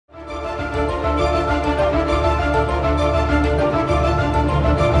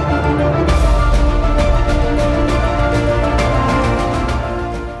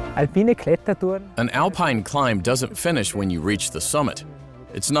An alpine climb doesn't finish when you reach the summit.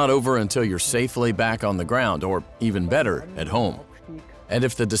 It's not over until you're safely back on the ground, or even better, at home. And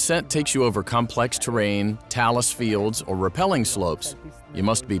if the descent takes you over complex terrain, talus fields, or rappelling slopes, you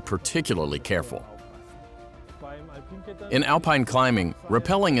must be particularly careful. In alpine climbing,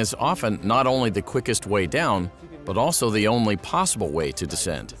 rappelling is often not only the quickest way down, but also the only possible way to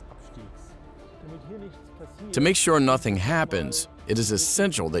descend. To make sure nothing happens, it is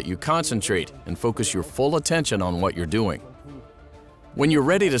essential that you concentrate and focus your full attention on what you're doing. When you're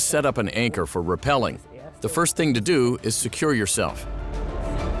ready to set up an anchor for rappelling, the first thing to do is secure yourself.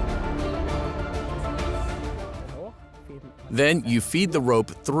 Then you feed the rope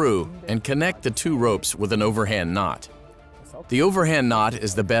through and connect the two ropes with an overhand knot. The overhand knot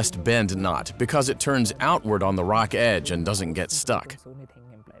is the best bend knot because it turns outward on the rock edge and doesn't get stuck.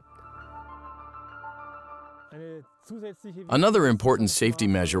 Another important safety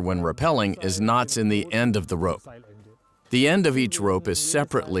measure when rappelling is knots in the end of the rope. The end of each rope is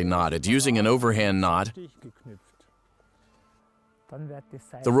separately knotted using an overhand knot.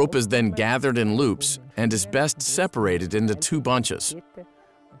 The rope is then gathered in loops and is best separated into two bunches.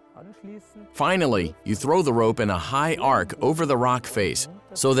 Finally, you throw the rope in a high arc over the rock face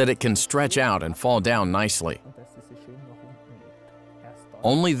so that it can stretch out and fall down nicely.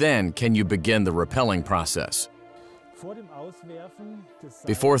 Only then can you begin the rappelling process.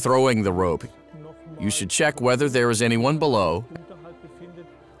 Before throwing the rope, you should check whether there is anyone below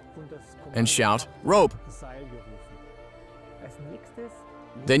and shout, "Rope!"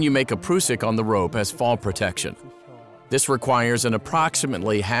 Then you make a Prusik on the rope as fall protection. This requires an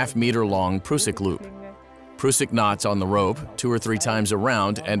approximately half-meter long Prusik loop. Prusik knots on the rope 2 or 3 times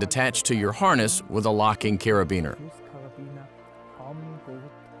around and attached to your harness with a locking carabiner.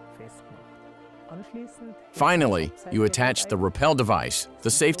 Finally, you attach the rappel device, the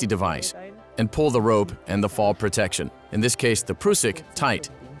safety device, and pull the rope and the fall protection, in this case the Prusik, tight,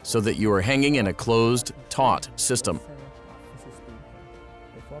 so that you are hanging in a closed, taut system.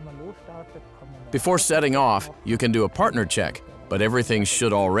 Before setting off, you can do a partner check, but everything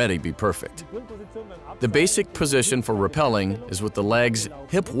should already be perfect. The basic position for rappelling is with the legs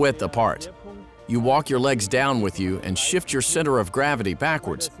hip-width apart. You walk your legs down with you and shift your center of gravity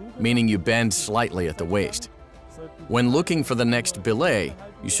backwards, meaning you bend slightly at the waist. When looking for the next belay,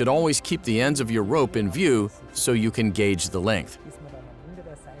 you should always keep the ends of your rope in view so you can gauge the length.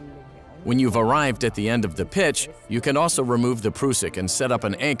 When you've arrived at the end of the pitch, you can also remove the Prusik and set up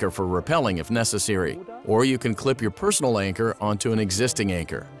an anchor for rappelling if necessary, or you can clip your personal anchor onto an existing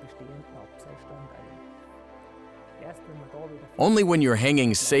anchor. Only when you're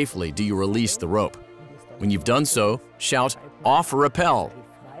hanging safely do you release the rope. When you've done so, shout, "Off rappel!"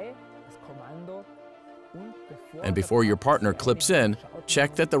 And before your partner clips in,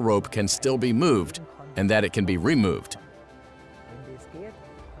 check that the rope can still be moved and that it can be removed.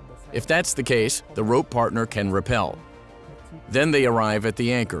 If that's the case, the rope partner can rappel. Then they arrive at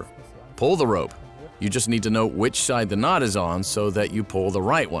the anchor. Pull the rope. You just need to know which side the knot is on so that you pull the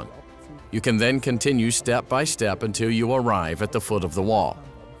right one. You can then continue step by step until you arrive at the foot of the wall.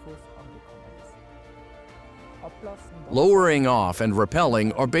 Lowering off and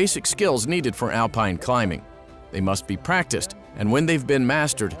rappelling are basic skills needed for alpine climbing. They must be practiced, and when they've been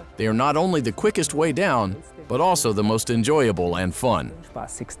mastered, they are not only the quickest way down, but also the most enjoyable and fun.